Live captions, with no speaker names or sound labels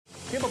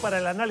Tiempo para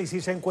el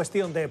análisis en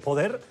cuestión de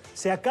poder.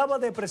 Se acaba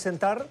de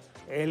presentar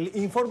el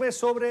informe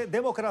sobre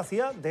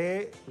democracia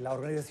de la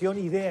organización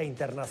IDEA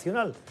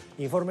Internacional.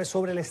 Informe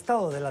sobre el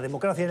estado de la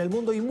democracia en el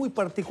mundo y muy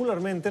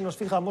particularmente nos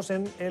fijamos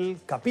en el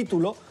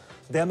capítulo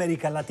de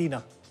América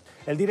Latina.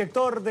 El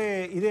director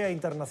de IDEA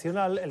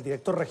Internacional, el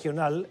director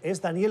regional, es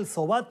Daniel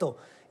Zobato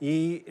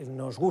y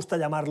nos gusta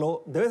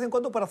llamarlo de vez en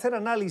cuando para hacer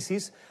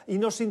análisis y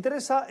nos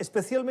interesa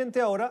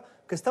especialmente ahora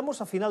que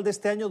estamos a final de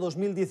este año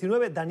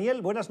 2019.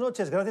 Daniel, buenas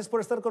noches, gracias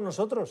por estar con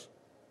nosotros.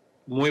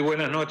 Muy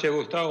buenas noches,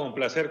 Gustavo, un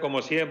placer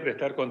como siempre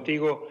estar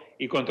contigo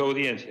y con tu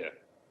audiencia.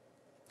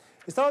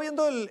 Estaba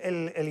viendo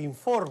el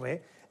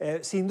informe.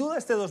 Sin duda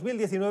este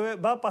 2019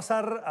 va a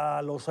pasar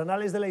a los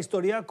anales de la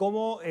historia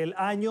como el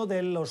año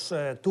de los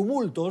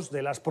tumultos,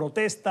 de las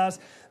protestas,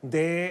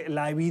 de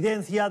la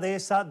evidencia de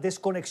esa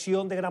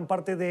desconexión de gran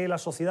parte de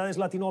las sociedades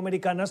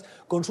latinoamericanas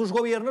con sus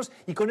gobiernos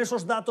y con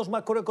esos datos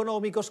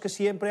macroeconómicos que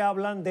siempre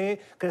hablan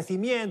de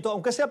crecimiento,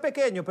 aunque sea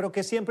pequeño, pero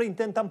que siempre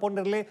intentan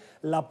ponerle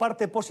la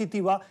parte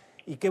positiva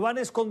y que van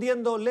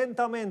escondiendo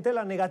lentamente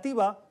la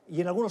negativa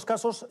y en algunos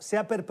casos se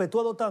ha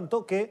perpetuado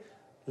tanto que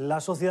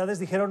las sociedades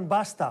dijeron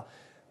basta.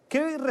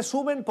 ¿Qué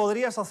resumen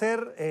podrías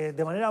hacer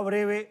de manera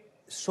breve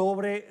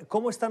sobre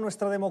cómo está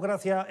nuestra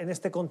democracia en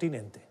este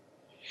continente?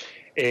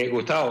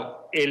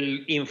 Gustavo,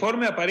 el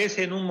informe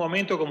aparece en un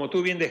momento, como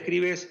tú bien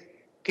describes,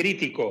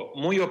 crítico,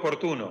 muy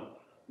oportuno,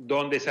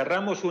 donde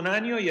cerramos un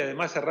año y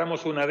además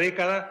cerramos una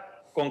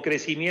década con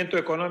crecimiento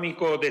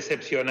económico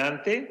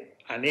decepcionante,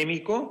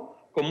 anémico,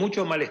 con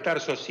mucho malestar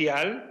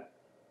social,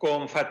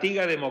 con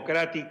fatiga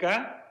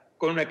democrática,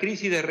 con una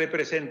crisis de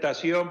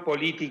representación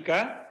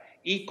política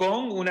y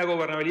con una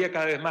gobernabilidad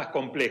cada vez más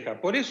compleja.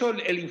 Por eso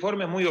el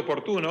informe es muy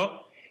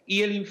oportuno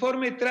y el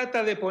informe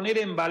trata de poner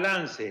en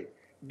balance,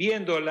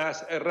 viendo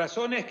las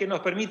razones que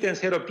nos permiten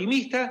ser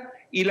optimistas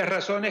y las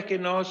razones que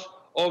nos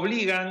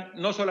obligan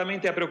no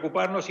solamente a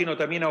preocuparnos, sino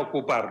también a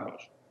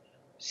ocuparnos.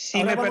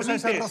 Ahora vamos a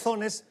esas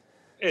razones.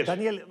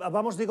 Daniel,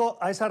 vamos,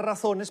 a esas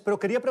razones, pero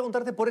quería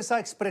preguntarte por esa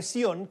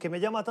expresión que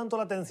me llama tanto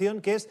la atención,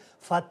 que es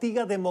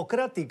fatiga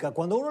democrática.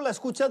 Cuando uno la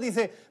escucha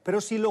dice,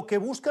 pero si lo que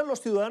buscan los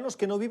ciudadanos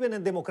que no viven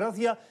en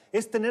democracia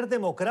es tener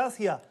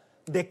democracia,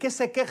 ¿de qué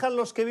se quejan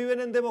los que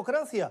viven en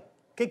democracia?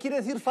 ¿Qué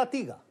quiere decir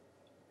fatiga?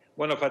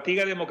 Bueno,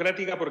 fatiga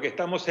democrática porque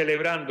estamos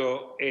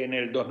celebrando en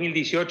el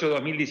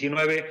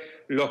 2018-2019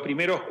 los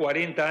primeros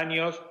 40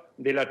 años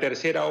de la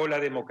tercera ola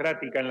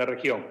democrática en la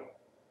región.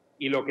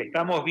 Y lo que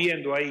estamos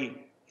viendo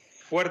ahí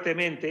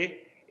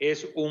fuertemente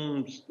es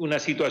una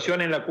situación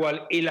en la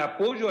cual el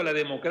apoyo a la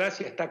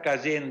democracia está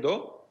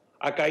cayendo,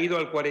 ha caído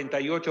al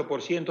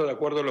 48% de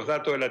acuerdo a los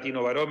datos del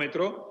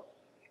Latinobarómetro.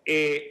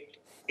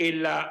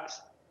 La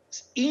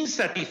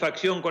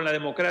insatisfacción con la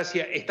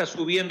democracia está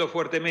subiendo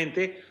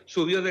fuertemente,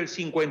 subió del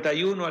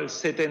 51 al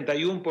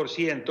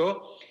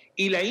 71%,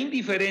 y la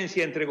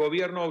indiferencia entre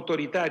gobierno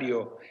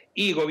autoritario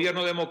y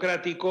gobierno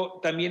democrático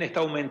también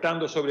está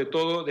aumentando, sobre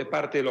todo de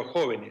parte de los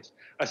jóvenes.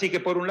 Así que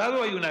por un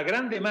lado hay una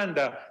gran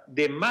demanda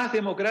de más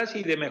democracia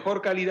y de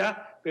mejor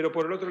calidad, pero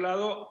por el otro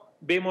lado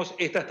vemos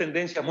estas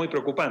tendencias muy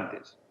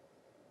preocupantes.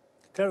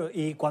 Claro,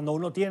 y cuando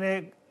uno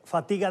tiene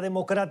fatiga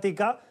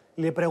democrática,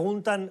 le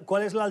preguntan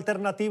cuál es la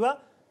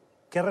alternativa,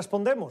 ¿qué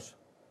respondemos?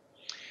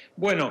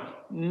 Bueno,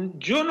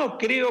 yo no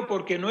creo,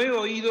 porque no he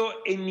oído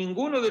en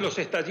ninguno de los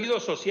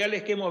estallidos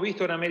sociales que hemos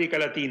visto en América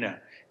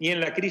Latina, ni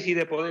en la crisis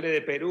de poderes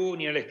de Perú,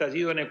 ni en el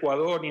estallido en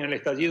Ecuador, ni en el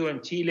estallido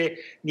en Chile,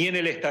 ni en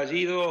el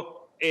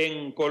estallido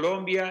en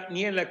Colombia,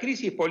 ni en la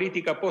crisis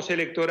política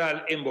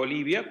postelectoral en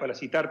Bolivia, para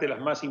citarte las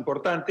más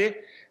importantes,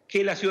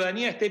 que la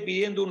ciudadanía esté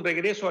pidiendo un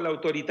regreso al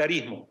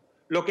autoritarismo.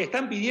 Lo que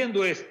están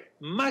pidiendo es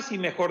más y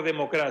mejor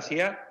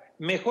democracia,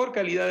 mejor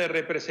calidad de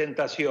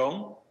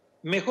representación,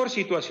 mejor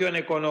situación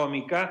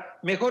económica,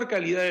 mejor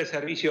calidad de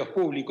servicios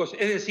públicos.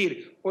 Es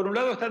decir, por un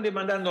lado están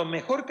demandando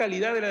mejor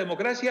calidad de la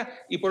democracia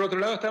y por otro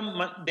lado están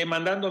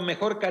demandando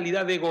mejor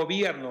calidad de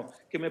gobierno,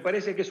 que me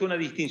parece que es una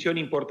distinción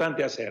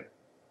importante a hacer.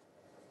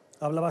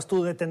 Hablabas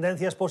tú de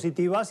tendencias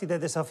positivas y de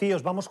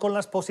desafíos. Vamos con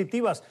las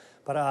positivas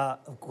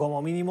para,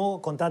 como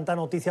mínimo, con tanta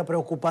noticia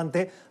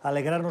preocupante,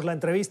 alegrarnos la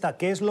entrevista.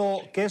 ¿Qué es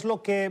lo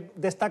que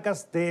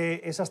destacas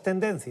de esas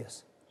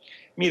tendencias?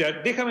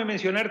 Mira, déjame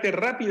mencionarte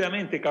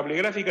rápidamente,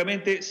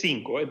 cablegráficamente,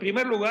 5. En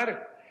primer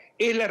lugar,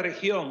 es la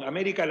región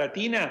América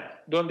Latina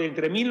donde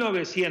entre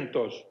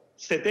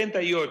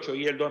 1978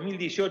 y el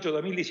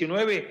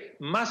 2018-2019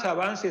 más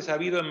avances ha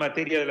habido en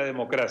materia de la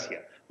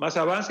democracia, más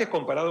avances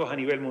comparados a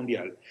nivel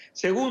mundial.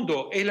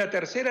 Segundo, es la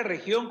tercera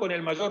región con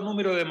el mayor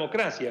número de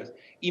democracias,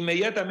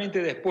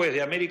 inmediatamente después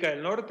de América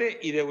del Norte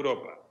y de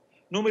Europa.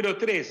 Número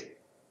 3,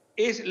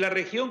 es la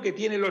región que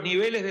tiene los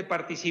niveles de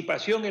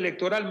participación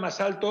electoral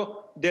más altos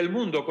del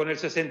mundo, con el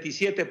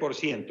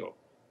 67%.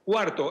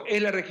 Cuarto,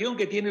 es la región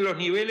que tiene los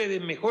niveles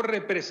de mejor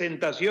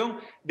representación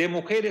de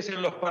mujeres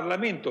en los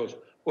parlamentos,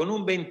 con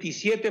un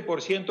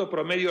 27%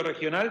 promedio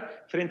regional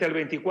frente al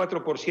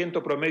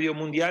 24% promedio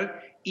mundial.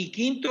 Y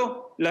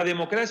quinto, la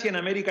democracia en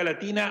América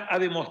Latina ha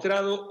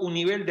demostrado un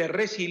nivel de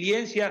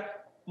resiliencia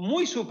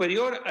muy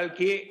superior al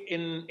que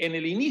en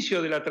el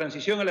inicio de la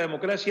transición a la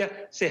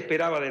democracia se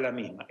esperaba de la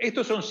misma.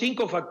 Estos son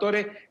 5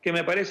 factores que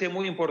me parece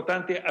muy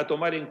importante a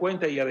tomar en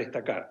cuenta y a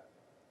destacar.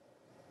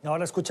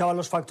 Ahora escuchaba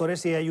los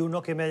factores y hay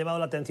uno que me ha llamado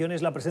la atención,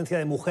 es la presencia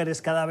de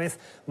mujeres cada vez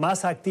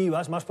más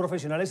activas, más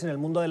profesionales en el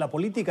mundo de la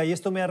política. Y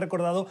esto me ha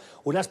recordado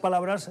unas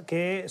palabras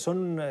que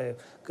son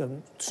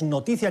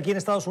noticia aquí en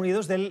Estados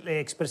Unidos del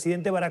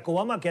expresidente Barack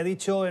Obama, que ha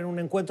dicho en un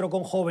encuentro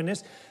con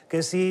jóvenes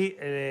que si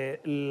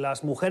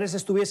las mujeres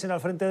estuviesen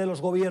al frente de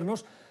los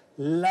gobiernos,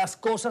 las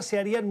cosas se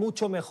harían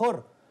mucho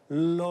mejor.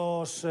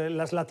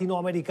 Las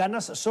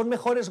latinoamericanas son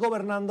mejores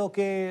gobernando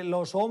que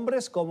los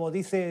hombres, como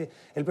dice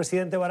el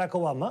presidente Barack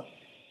Obama.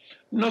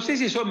 No sé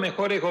si son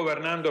mejores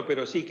gobernando,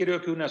 pero sí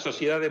creo que una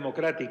sociedad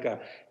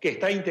democrática que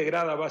está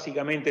integrada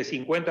básicamente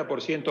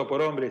 50%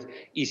 por hombres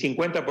y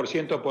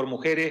 50% por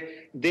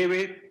mujeres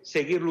debe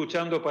seguir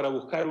luchando para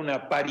buscar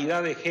una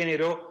paridad de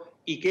género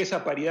y que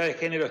esa paridad de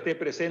género esté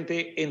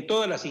presente en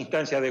todas las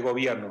instancias de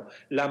gobierno.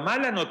 La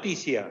mala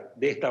noticia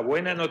de esta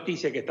buena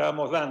noticia que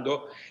estábamos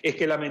dando es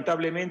que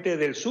lamentablemente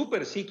del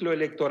superciclo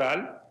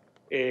electoral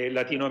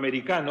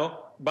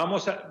latinoamericano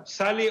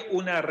sale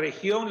una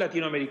región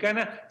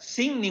latinoamericana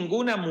sin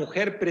ninguna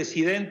mujer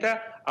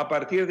presidenta a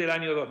partir del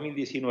año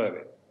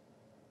 2019.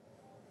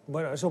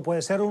 Bueno, eso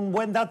puede ser un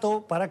buen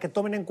dato para que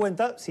tomen en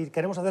cuenta si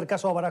queremos hacer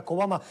caso a Barack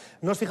Obama.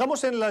 Nos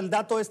fijamos en el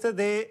dato este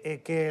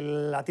de que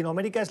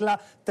Latinoamérica es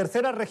la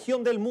tercera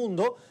región del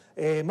mundo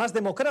más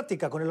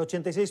democrática, con el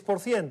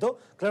 86%.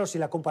 Claro, si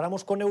la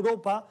comparamos con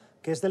Europa,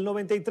 que es del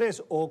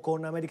 93%, o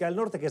con América del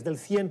Norte, que es del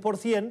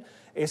 100%,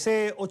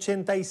 ese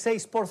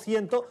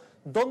 86%,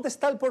 ¿dónde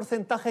está el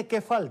porcentaje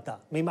que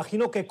falta? Me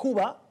imagino que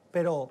Cuba,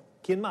 pero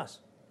 ¿quién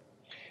más?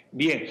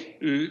 Bien,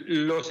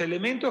 los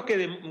elementos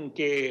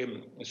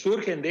que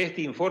surgen de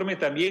este informe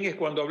también es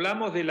cuando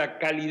hablamos de la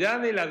calidad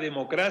de la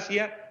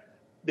democracia,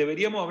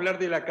 deberíamos hablar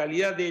de la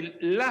calidad de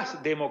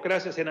las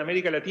democracias en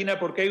América Latina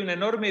porque hay una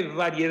enorme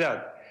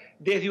variedad.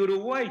 Desde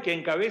Uruguay, que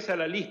encabeza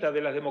la lista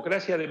de las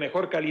democracias de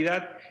mejor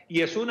calidad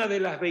y es una de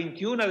las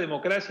 21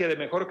 democracias de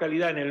mejor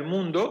calidad en el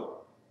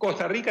mundo,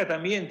 Costa Rica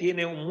también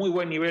tiene un muy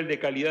buen nivel de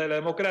calidad de la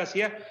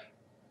democracia.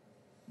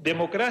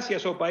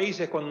 Democracias o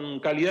países con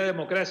calidad de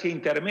democracia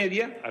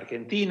intermedia,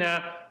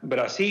 Argentina,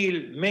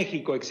 Brasil,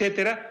 México,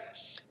 etcétera.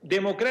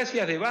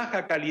 Democracias de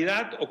baja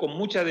calidad o con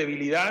mucha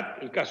debilidad,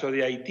 el caso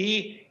de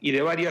Haití y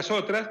de varias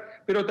otras,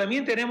 pero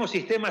también tenemos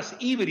sistemas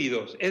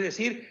híbridos, es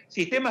decir,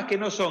 sistemas que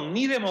no son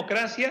ni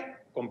democracia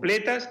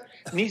completas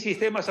ni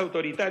sistemas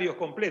autoritarios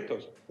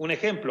completos. Un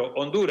ejemplo,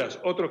 Honduras,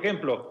 otro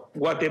ejemplo,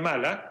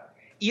 Guatemala.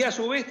 Y a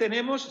su vez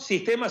tenemos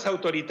sistemas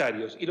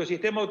autoritarios. Y los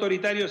sistemas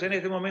autoritarios en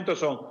este momento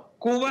son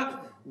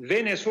Cuba,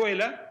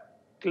 Venezuela,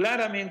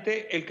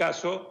 claramente el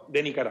caso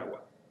de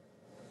Nicaragua.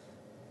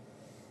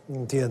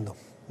 Entiendo.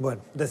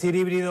 Bueno, decir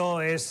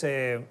híbrido es,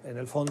 en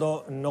el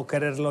fondo, no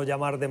quererlo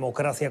llamar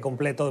democracia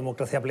completa o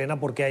democracia plena,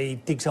 porque hay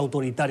tics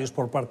autoritarios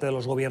por parte de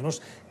los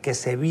gobiernos que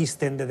se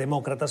visten de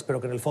demócratas, pero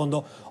que en el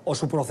fondo o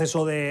su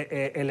proceso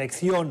de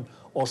elección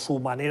o su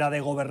manera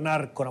de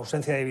gobernar con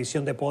ausencia de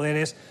división de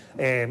poderes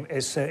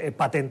es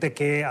patente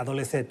que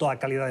adolece de toda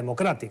calidad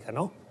democrática,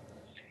 ¿no?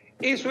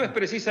 Eso es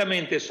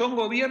precisamente, son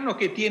gobiernos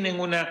que tienen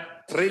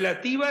una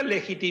relativa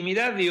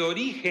legitimidad de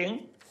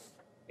origen,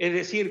 es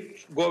decir,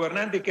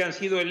 gobernantes que han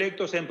sido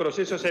electos en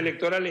procesos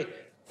electorales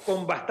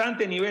con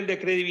bastante nivel de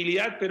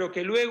credibilidad, pero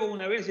que luego,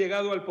 una vez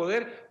llegado al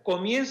poder,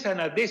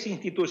 comienzan a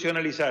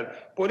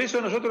desinstitucionalizar. Por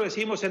eso nosotros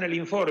decimos en el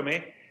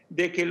informe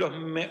de que los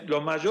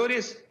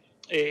mayores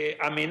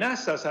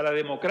amenazas a la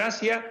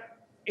democracia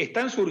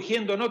están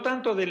surgiendo no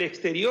tanto del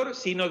exterior,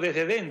 sino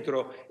desde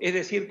dentro. Es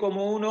decir,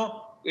 como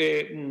uno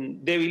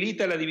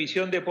debilita la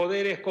división de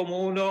poderes,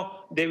 como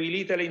uno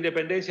debilita la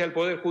independencia del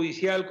Poder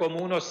Judicial, como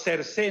uno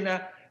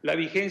cercena la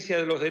vigencia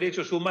de los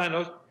derechos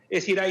humanos.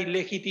 Es decir, hay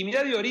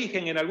legitimidad de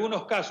origen en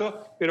algunos casos,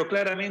 pero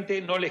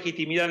claramente no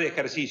legitimidad de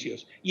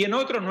ejercicios. Y en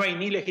otros no hay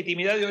ni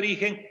legitimidad de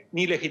origen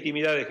ni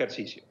legitimidad de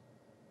ejercicio.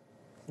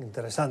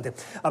 Interesante.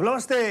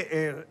 Hablabas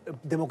de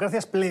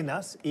democracias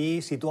plenas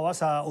y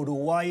situabas a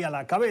Uruguay a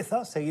la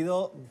cabeza,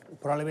 seguido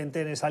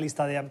probablemente en esa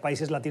lista de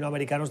países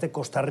latinoamericanos de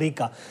Costa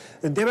Rica.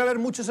 Debe haber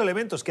muchos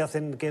elementos que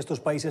hacen que estos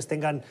países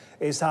tengan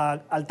esa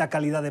alta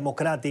calidad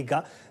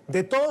democrática.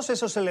 De todos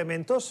esos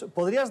elementos,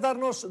 ¿podrías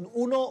darnos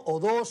uno o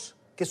dos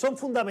que son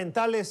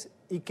fundamentales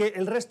y que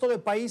el resto de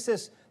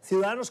países,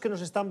 ciudadanos que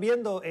nos están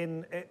viendo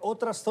en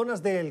otras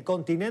zonas del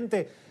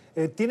continente,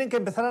 tienen que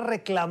empezar a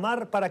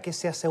reclamar para que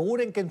se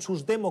aseguren que en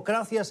sus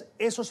democracias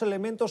esos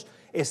elementos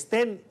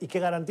estén y que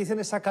garanticen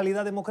esa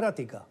calidad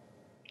democrática?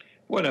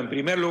 Bueno, en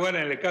primer lugar,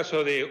 en el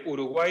caso de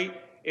Uruguay,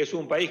 es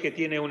un país que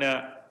tiene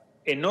una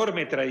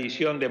enorme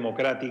tradición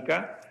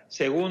democrática.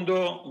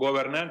 Segundo,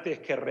 gobernantes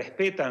que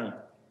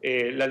respetan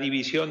la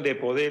división de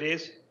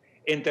poderes.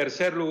 En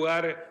tercer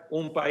lugar,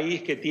 un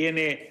país que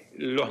tiene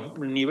los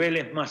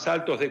niveles más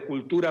altos de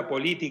cultura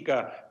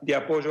política, de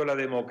apoyo a la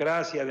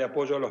democracia, de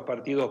apoyo a los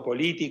partidos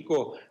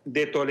políticos,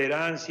 de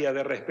tolerancia,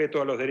 de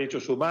respeto a los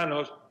derechos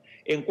humanos.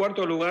 En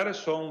cuarto lugar,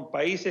 son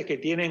países que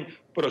tienen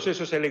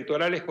procesos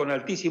electorales con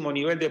altísimo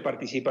nivel de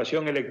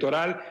participación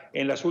electoral.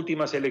 En las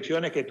últimas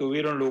elecciones que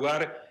tuvieron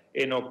lugar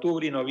en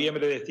octubre y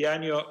noviembre de este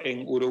año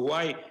en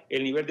Uruguay,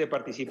 el nivel de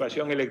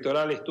participación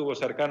electoral estuvo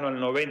cercano al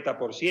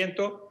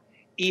 90%.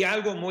 Y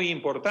algo muy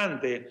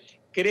importante,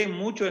 creen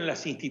mucho en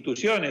las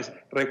instituciones.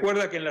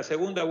 Recuerda que en la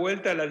segunda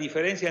vuelta la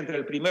diferencia entre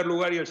el primer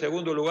lugar y el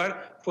segundo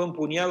lugar fue un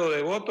puñado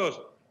de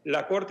votos.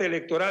 La Corte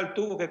Electoral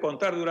tuvo que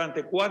contar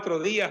durante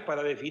 4 días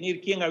para definir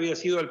quién había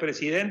sido el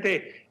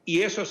presidente,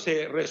 y eso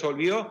se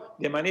resolvió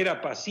de manera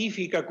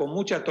pacífica, con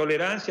mucha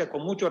tolerancia,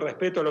 con mucho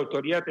respeto a la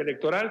autoridad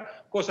electoral,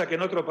 cosa que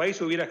en otro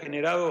país hubiera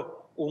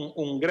generado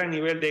un gran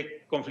nivel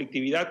de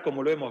conflictividad,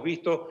 como lo hemos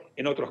visto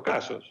en otros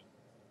casos.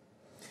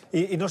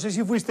 Y no sé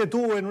si fuiste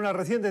tú en una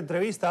reciente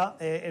entrevista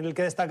en el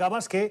que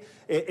destacabas que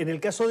en el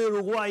caso de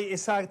Uruguay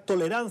esa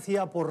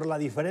tolerancia por la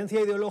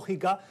diferencia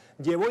ideológica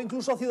llevó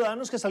incluso a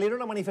ciudadanos que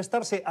salieron a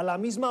manifestarse a la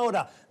misma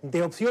hora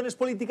de opciones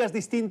políticas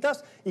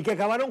distintas y que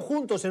acabaron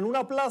juntos en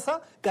una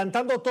plaza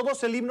cantando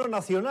todos el himno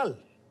nacional.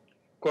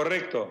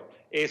 Correcto.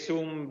 Es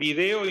un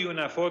video y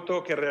una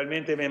foto que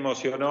realmente me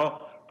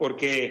emocionó,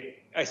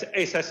 porque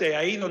es hacia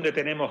ahí donde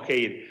tenemos que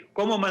ir.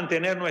 Cómo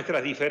mantener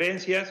nuestras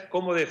diferencias,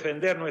 cómo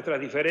defender nuestras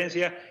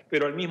diferencias,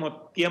 pero al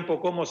mismo tiempo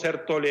cómo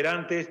ser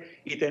tolerantes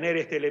y tener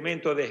este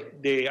elemento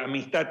de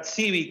amistad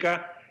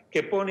cívica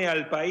que pone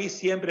al país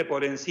siempre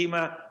por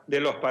encima de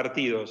los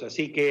partidos.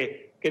 Así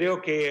que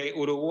creo que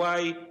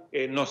Uruguay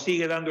nos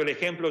sigue dando el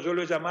ejemplo. Yo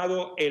lo he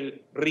llamado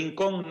el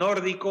rincón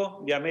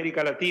nórdico de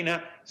América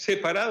Latina,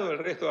 separado del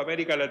resto de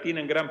América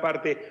Latina en gran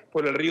parte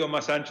por el río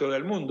más ancho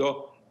del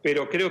mundo,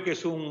 pero creo que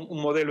es un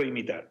modelo a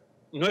imitar.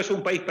 No es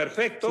un país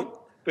perfecto,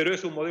 sí, pero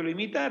es un modelo a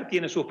imitar.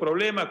 Tiene sus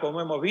problemas, como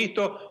hemos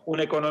visto,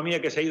 una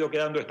economía que se ha ido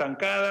quedando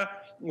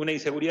estancada, una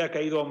inseguridad que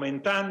ha ido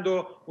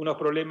aumentando, unos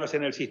problemas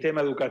en el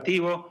sistema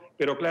educativo,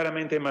 pero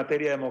claramente en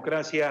materia de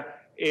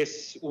democracia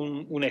es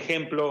un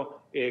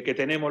ejemplo que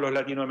tenemos los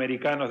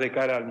latinoamericanos de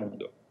cara al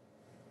mundo.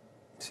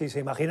 Sí, ¿se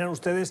imaginan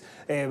ustedes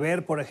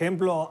ver, por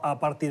ejemplo, a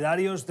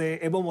partidarios de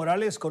Evo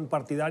Morales con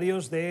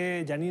partidarios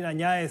de Yanine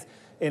Áñez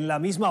en la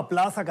misma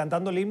plaza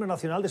cantando el himno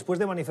nacional después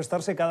de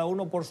manifestarse cada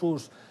uno por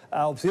sus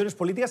opciones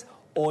políticas?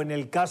 O en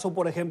el caso,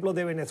 por ejemplo,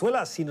 de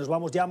Venezuela, si nos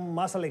vamos ya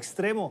más al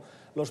extremo,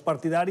 los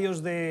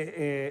partidarios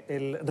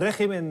del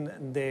régimen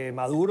de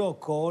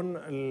Maduro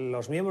con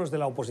los miembros de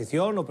la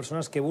oposición o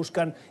personas que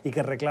buscan y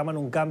que reclaman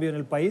un cambio en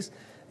el país.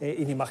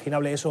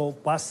 Inimaginable, eso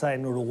pasa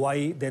en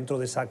Uruguay dentro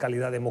de esa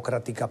calidad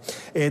democrática.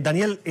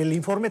 Daniel, el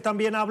informe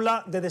también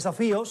habla de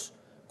desafíos.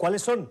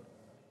 ¿Cuáles son?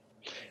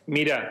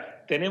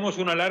 Mira, tenemos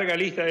una larga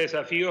lista de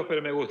desafíos,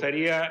 pero me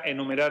gustaría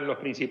enumerar los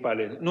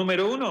principales.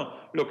 Número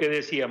uno, lo que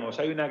decíamos,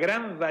 hay una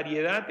gran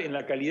variedad en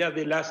la calidad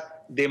de las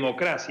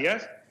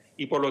democracias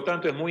y por lo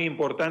tanto es muy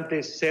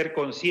importante ser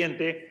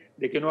consciente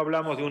de que no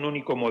hablamos de un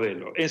único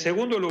modelo. En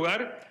segundo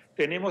lugar,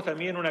 tenemos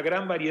también una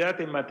gran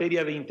variedad en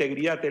materia de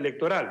integridad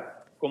electoral.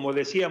 Como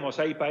decíamos,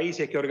 hay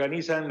países que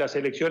organizan las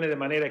elecciones de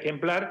manera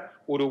ejemplar.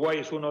 Uruguay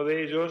es uno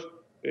de ellos,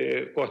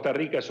 Costa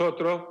Rica es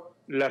otro.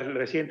 Las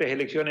recientes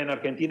elecciones en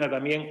Argentina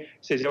también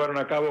se llevaron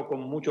a cabo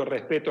con mucho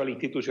respeto a la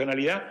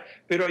institucionalidad,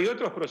 pero hay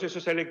otros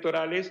procesos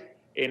electorales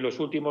en los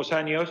últimos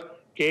años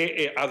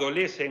que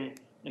adolecen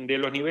de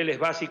los niveles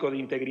básicos de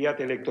integridad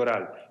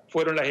electoral.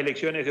 Fueron las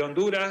elecciones de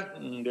Honduras,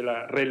 de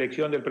la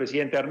reelección del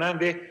presidente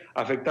Hernández,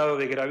 afectado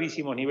de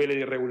gravísimos niveles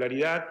de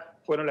irregularidad.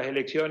 Fueron las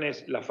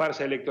elecciones, la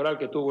farsa electoral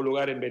que tuvo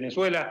lugar en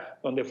Venezuela,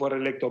 donde fue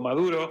reelecto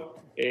Maduro,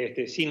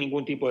 sin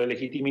ningún tipo de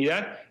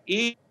legitimidad,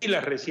 y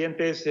las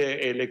recientes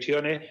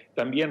elecciones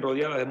también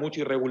rodeadas de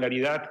mucha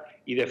irregularidad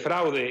y de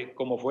fraude,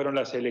 como fueron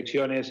las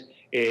elecciones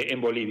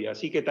en Bolivia.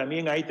 Así que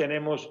también ahí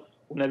tenemos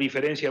una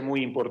diferencia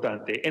muy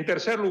importante. En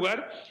tercer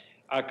lugar,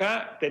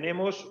 acá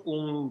tenemos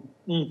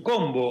un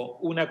combo,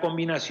 una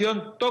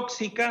combinación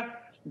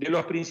tóxica de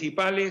los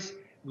principales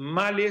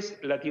males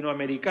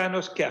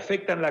latinoamericanos que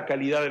afectan la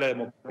calidad de la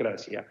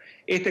democracia.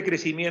 Este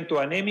crecimiento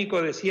anémico,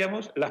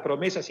 decíamos, las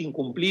promesas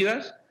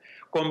incumplidas,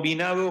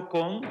 combinado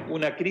con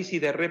una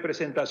crisis de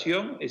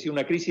representación, es decir,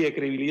 una crisis de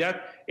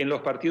credibilidad en los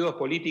partidos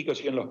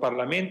políticos y en los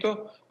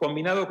parlamentos,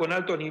 combinado con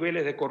altos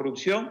niveles de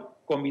corrupción,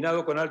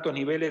 combinado con altos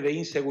niveles de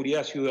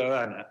inseguridad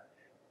ciudadana.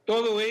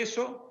 Todo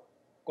eso,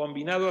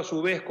 combinado a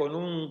su vez con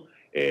un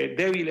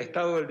débil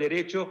Estado del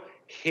Derecho,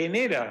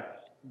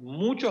 genera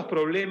muchos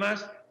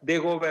problemas de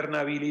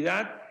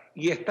gobernabilidad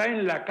y está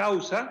en la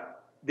causa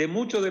de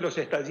muchos de los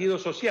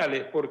estallidos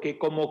sociales, porque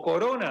como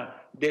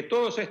corona de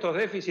todos estos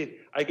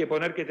déficits hay que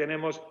poner que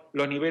tenemos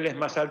los niveles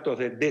más altos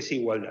de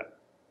desigualdad.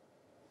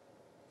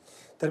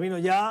 Termino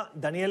ya,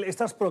 Daniel.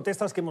 Estas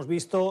protestas que hemos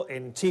visto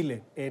en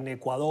Chile, en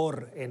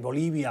Ecuador, en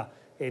Bolivia,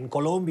 en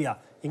Colombia,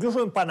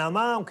 incluso en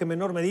Panamá, aunque en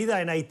menor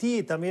medida, en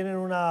Haití, también en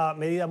una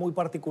medida muy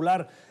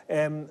particular,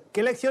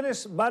 ¿qué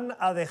lecciones van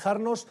a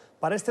dejarnos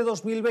para este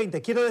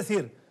 2020? Quiero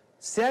decir,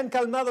 ¿se han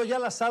calmado ya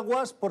las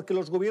aguas porque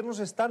los gobiernos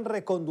están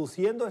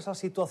reconduciendo esas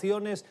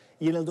situaciones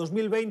y en el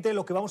 2020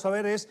 lo que vamos a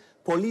ver es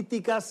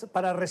políticas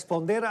para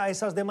responder a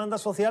esas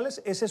demandas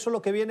sociales? ¿Es eso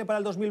lo que viene para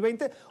el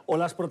 2020 o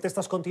las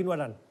protestas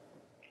continuarán?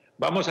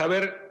 vamos a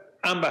ver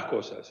ambas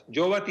cosas.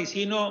 Yo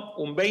vaticino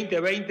un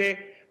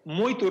 2020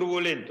 muy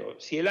turbulento.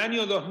 Si el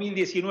año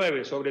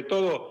 2019, sobre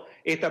todo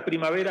esta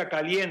primavera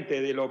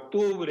caliente del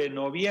octubre,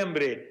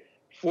 noviembre,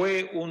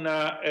 fue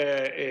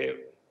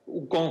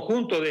un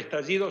conjunto de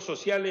estallidos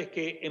sociales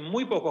que en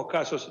muy pocos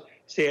casos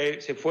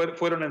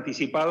fueron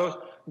anticipados,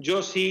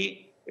 yo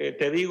sí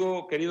te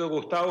digo, querido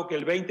Gustavo, que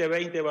el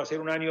 2020 va a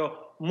ser un año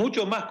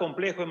mucho más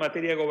complejo en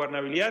materia de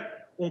gobernabilidad,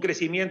 un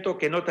crecimiento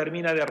que no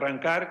termina de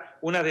arrancar,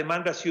 unas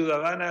demandas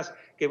ciudadanas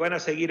que van a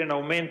seguir en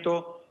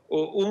aumento,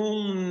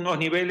 unos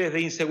niveles de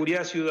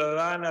inseguridad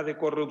ciudadana, de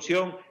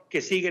corrupción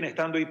que siguen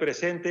estando ahí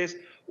presentes,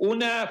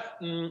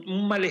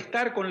 un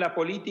malestar con la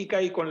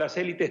política y con las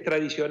élites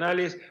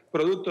tradicionales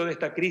producto de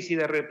esta crisis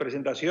de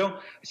representación.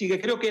 Así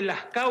que creo que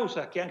las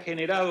causas que han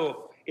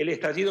generado el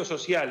estallido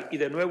social, y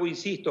de nuevo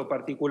insisto,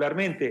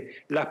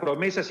 particularmente las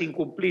promesas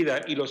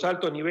incumplidas y los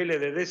altos niveles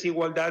de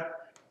desigualdad,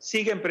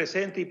 siguen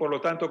presentes y por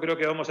lo tanto creo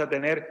que vamos a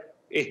tener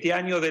este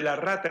año de la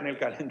rata en el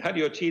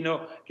calendario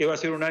chino, que va a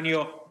ser un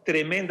año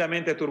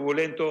tremendamente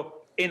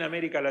turbulento en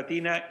América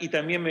Latina y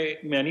también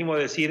me animo a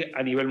decir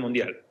a nivel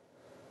mundial.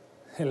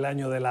 El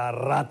año de la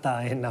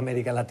rata en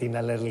América Latina,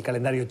 el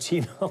calendario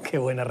chino. Qué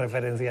buena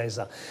referencia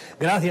esa.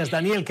 Gracias,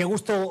 Daniel, qué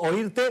gusto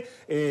oírte.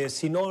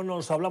 Si no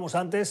nos hablamos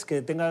antes,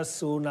 que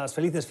tengas unas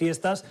felices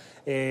fiestas.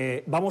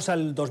 Vamos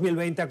al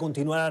 2020 a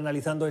continuar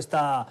analizando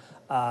esta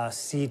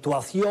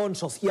situación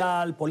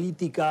social,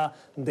 política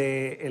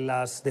de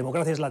las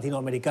democracias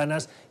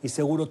latinoamericanas y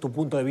seguro tu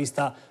punto de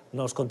vista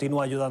nos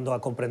continúa ayudando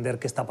a comprender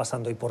qué está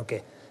pasando y por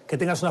qué. Que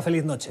tengas una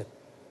feliz noche.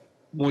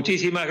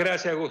 Muchísimas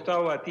gracias,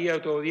 Gustavo, a ti y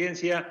a tu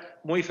audiencia.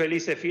 Muy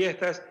felices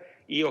fiestas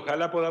y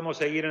ojalá podamos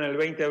seguir en el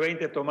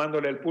 2020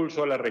 tomándole el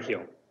pulso a la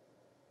región.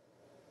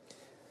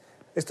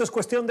 Esto es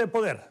Cuestión de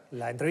Poder.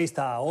 La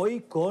entrevista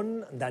hoy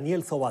con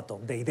Daniel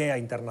Zobato, de IDEA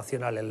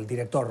Internacional, el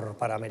director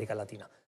para América Latina.